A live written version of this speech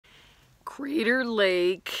Crater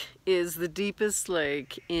Lake is the deepest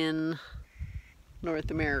lake in North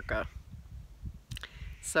America.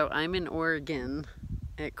 So I'm in Oregon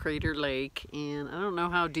at Crater Lake, and I don't know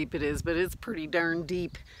how deep it is, but it's pretty darn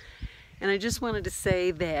deep. And I just wanted to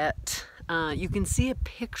say that you can see a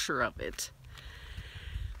picture of it,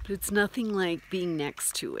 but it's nothing like being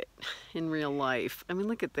next to it in real life. I mean,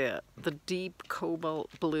 look at that. The deep cobalt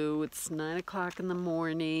blue. It's 9 o'clock in the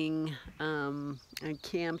morning. I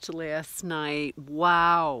camped last night.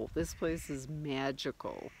 Wow, this place is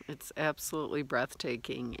magical. It's absolutely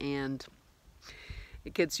breathtaking, and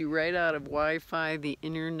it gets you right out of Wi-Fi, the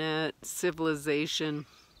internet, civilization.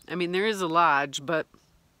 I mean, there is a lodge, but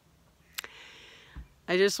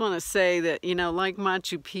I just want to say that, you know, like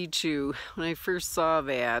Machu Picchu, when I first saw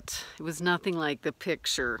that, it was nothing like the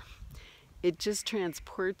picture. It just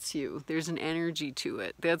transports you. There's an energy to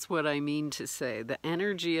it. That's what I mean to say. The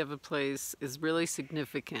energy of a place is really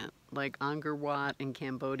significant, like Angkor Wat in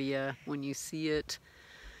Cambodia, when you see it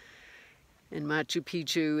in Machu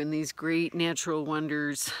Picchu and these great natural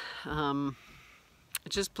wonders. It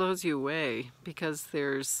just blows you away because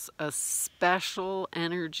there's a special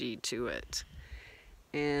energy to it.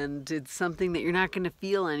 And it's something that you're not going to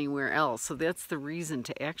feel anywhere else. So that's the reason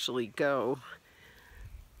to actually go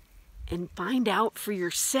and find out for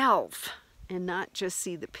yourself and not just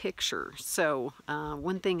see the picture. So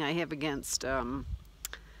one thing I have against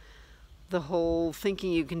the whole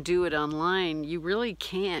thinking you can do it online, you really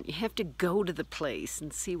can't. You have to go to the place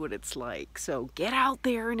and see what it's like. So get out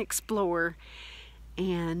there and explore.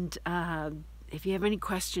 And if you have any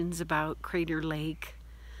questions about Crater Lake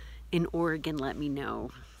in Oregon, let me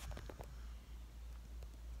know.